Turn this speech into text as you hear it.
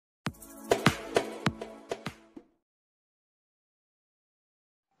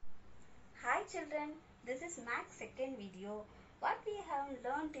children, this is Max second video. What we have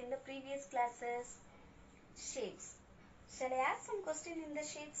learnt in the previous classes? Shapes. Shall I ask some question in the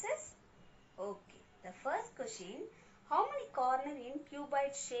shapes? Okay. The first question, how many corner in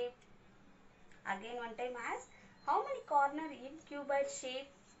cuboid shape? Again one time ask, how many corner in cuboid shape?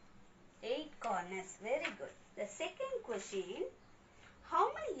 8 corners. Very good. The second question,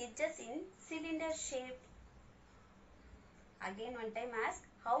 how many edges in cylinder shape? Again one time ask,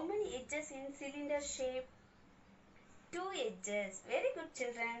 how many edges in cylinder shape? 2 edges. Very good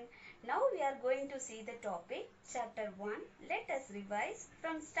children. Now we are going to see the topic chapter 1. Let us revise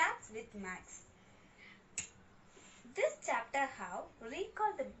from starts with max. This chapter have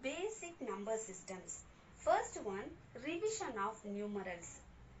recall the basic number systems. First one, revision of numerals.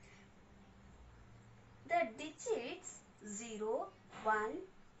 The digits 0, 1,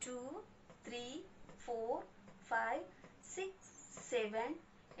 2, 3, 4, 5, 6, 7,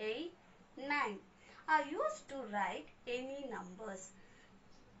 8, 9 are used to write any numbers.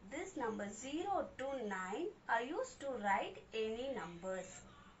 This number 0 to 9 are used to write any numbers.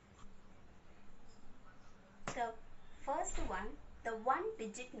 The first one, the one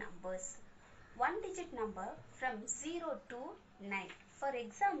digit numbers. One digit number from 0 to 9. For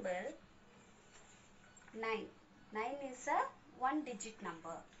example, 9. 9 is a one digit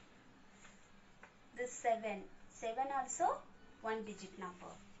number. This 7. 7 also one digit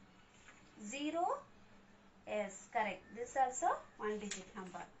number. 0, yes, correct. This also one digit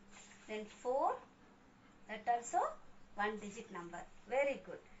number. Then 4, that also one digit number. Very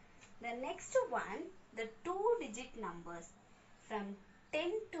good. The next one, the two digit numbers from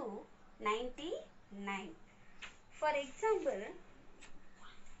 10 to 99. For example,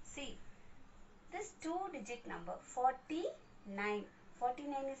 see, this two digit number 49.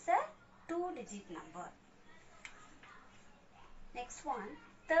 49 is a two digit number. Next one,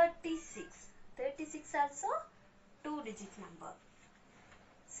 36. 36 also two digit number.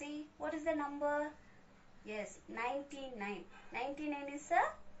 See, what is the number? Yes, 99. 99 is a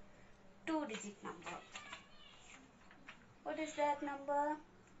two digit number. What is that number?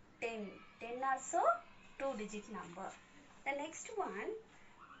 10. 10 also two digit number. The next one,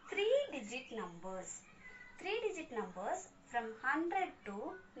 three digit numbers. Three digit numbers from 100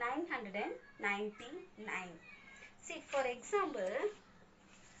 to 999. See, for example,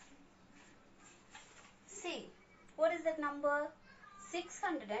 see, what is that number?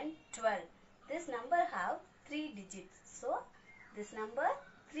 612. This number have three digits. So, this number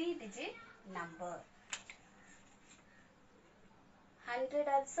three digit number. 100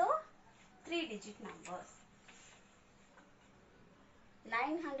 also three digit numbers.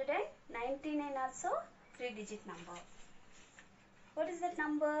 999 also three digit number. What is that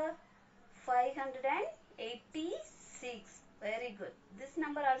number? 586. Very good. This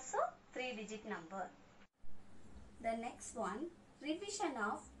number also three digit number. The next one, revision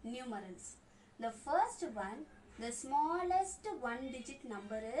of numerals. The first one, the smallest one digit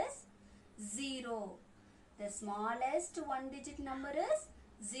number is 0. The smallest one digit number is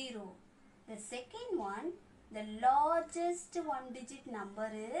 0. The second one, the largest one digit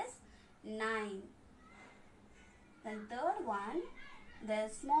number is 9. The third one, the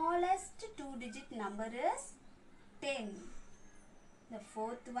smallest two digit number is 10. The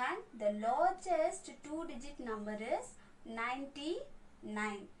fourth one, the largest two digit number is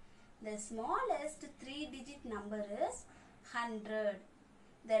 99. The smallest three digit number is 100.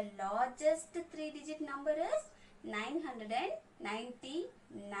 The largest three digit number is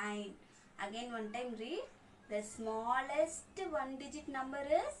 999. Again one time read. The smallest one digit number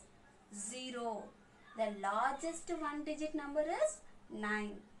is 0. The largest one digit number is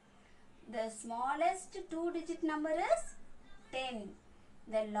 9. The smallest two digit number is 10.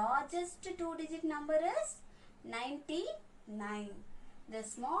 The largest two digit number is 99. The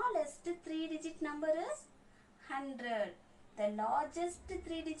smallest three digit number is 100. The largest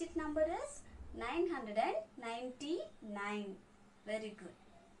three digit number is 999. Very good.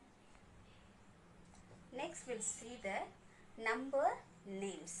 Next we'll see the number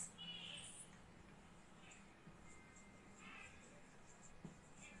names.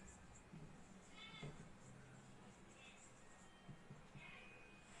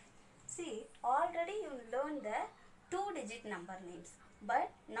 See, already you learned the two digit number names,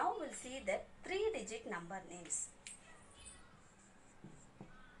 but now we'll see the three digit number names.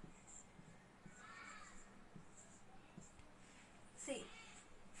 See,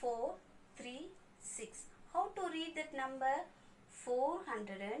 4, 3, 6. How to read that number?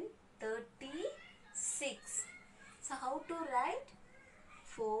 436. So, how to write?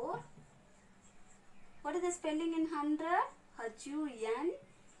 4. What is the spelling in 100?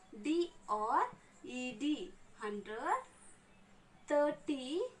 H-U-N-D-R-E-D. D-R-E-D, 100.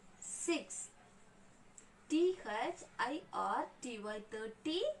 36. T-H-I-R-T-Y,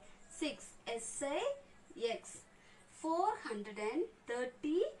 36. S-I-X,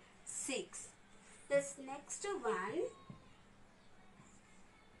 436. This next one,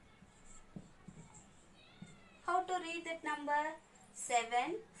 how to read that number?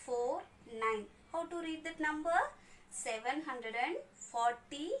 749. How to read that number?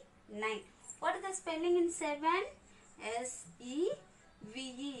 749. What is the spelling in 7? S-E-V-E-N,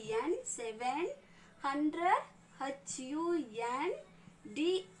 7. 100, H-U-N-D-R-E-D,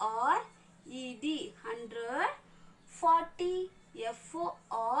 100. 40,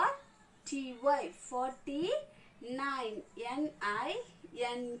 F-O-R-T-Y, 49,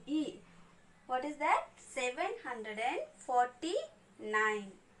 N-I-N-E. What is that?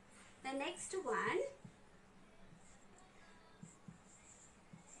 749. The next one,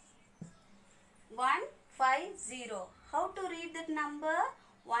 150. How to read that number?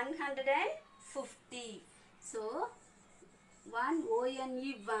 150. So, 1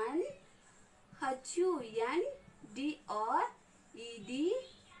 O-N-E, 1, H-U-N-D-R-E-D,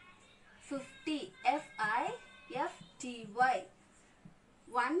 50, F-I-F-T-Y,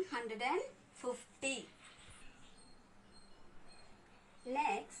 150.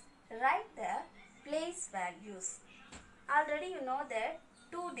 Next, write the place values. Already you know that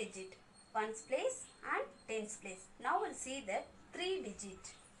 2 digit, ones place and tens place. Now we'll see the 3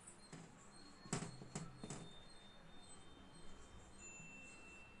 digit.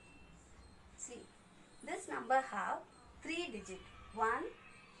 See, this number have 3 digit, 1,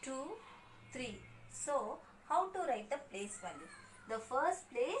 2, 3. So, how to write the place value? The first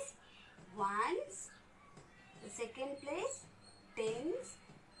place, ones. The second place, tens.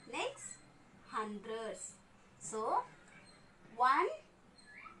 Next, hundreds. So, 100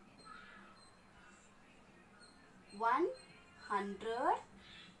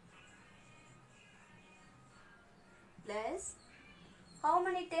 plus how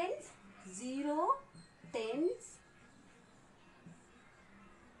many tens? 0 tens.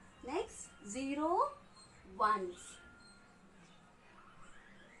 Next, 0 ones.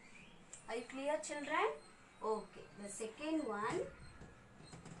 Are you clear, children? Okay. The second one,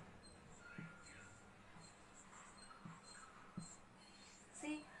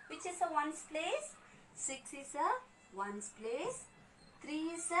 see which is a ones place? 6 is a ones place. 3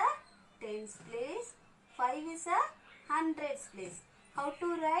 is a tens place. 5 is a hundreds place. How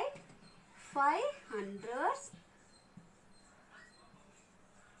to write? 5 hundreds.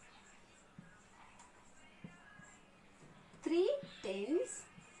 3 tens.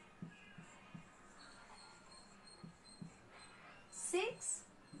 6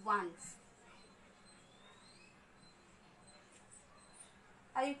 ones.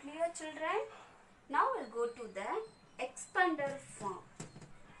 Are you clear, children? Now we'll go to the expander form.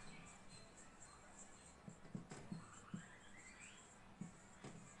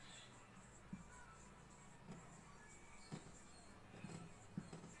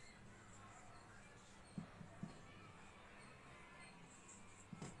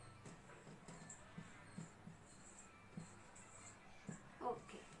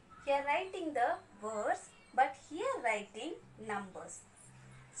 Okay. Here writing the words, but here writing numbers.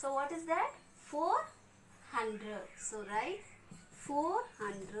 So what is that? 400. So write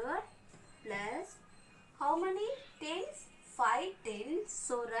 400 plus how many tens? 5 tens.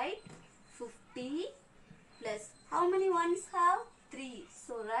 So write 50 plus how many ones have? 3.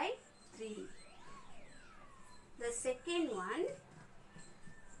 So write 3. The second one,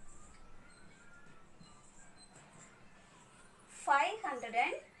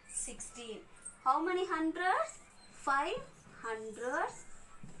 516. How many hundreds? 5 hundreds.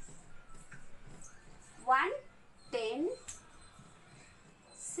 1 10.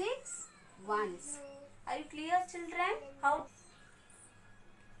 6 ones. Are you clear, children? How?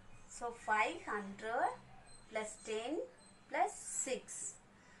 So 500 plus 10 plus 6.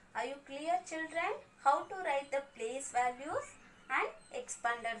 Are you clear, children? How to write the place values and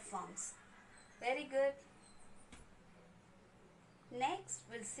expander forms? Very good. Next,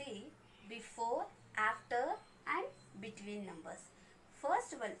 we'll see before, after and between numbers.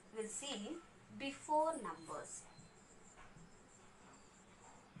 First, we'll see before numbers.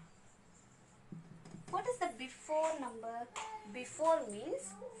 What is the before number? Before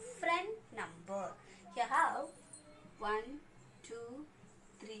means front number. Here have 1, 2,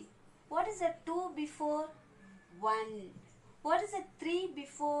 3. What is a 2 before? 1. What is a 3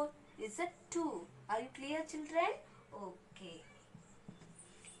 before? Is a 2. Are you clear, children? Okay.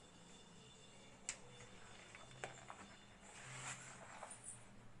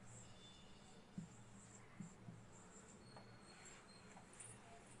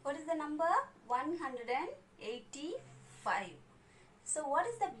 is the number? 185. So what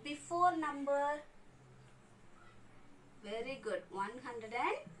is the before number? Very good.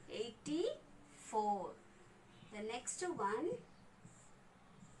 184. The next one.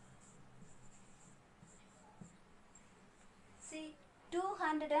 See,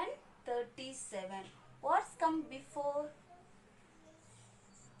 237. What's come before?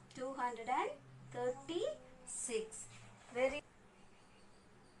 236. Very.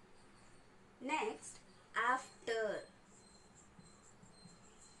 Next, after.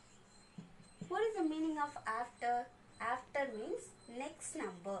 What is the meaning of after? After means next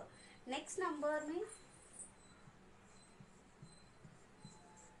number. Next number means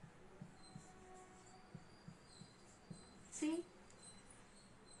see,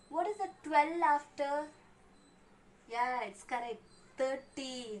 what is the 12 after? Yeah, it's correct.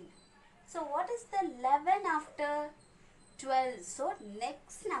 13. So what is the 11 after? 12. So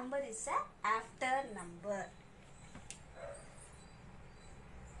next number is a after number.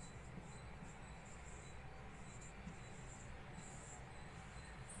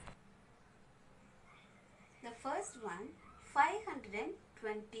 The first one,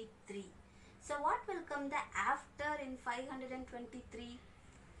 523. So what will come the after in 523?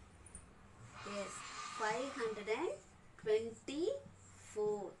 Yes,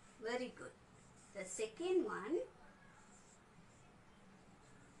 524. Very good. The second one,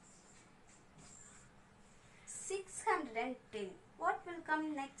 610. What will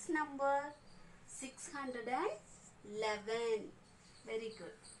come next number? 611. Very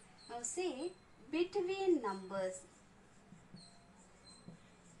good. Now see, between numbers.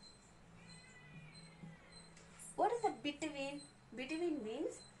 What is the between? Between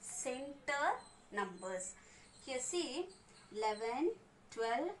means center numbers. Here see 11,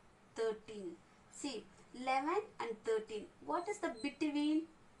 12, 13. See 11 and 13. What is the between?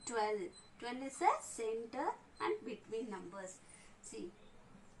 12. 12 is a center and between numbers. See.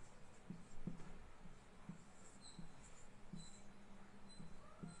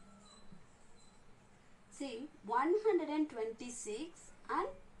 See 126 and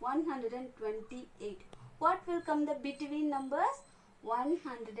 128. What will come the between numbers?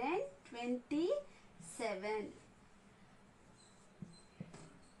 127.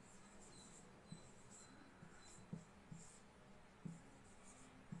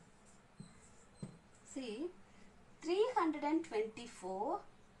 See 324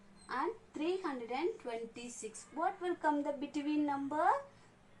 and 326. What will come the between number?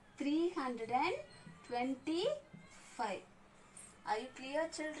 325. Are you clear,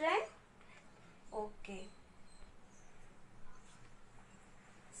 children? Okay.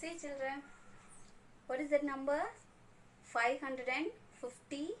 See, children, what is that number?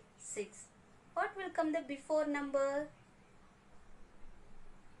 556. What will come the before number?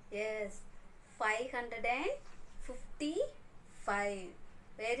 Yes, 555.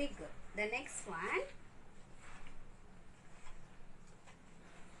 Very good. The next one.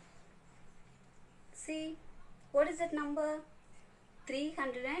 See, what is that number?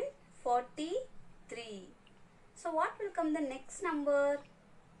 343. So what will come the next number?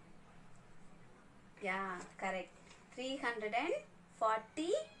 Yeah, correct.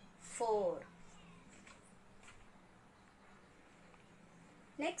 344.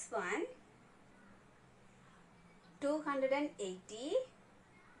 Next one, 280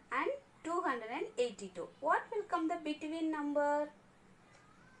 and 282. What will come the between number?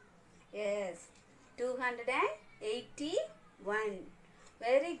 Yes, 281.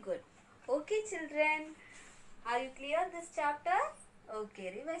 Very good. Okay, children. Are you clear this chapter?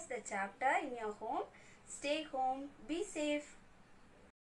 Okay, revise the chapter in your home. Stay home. Be safe.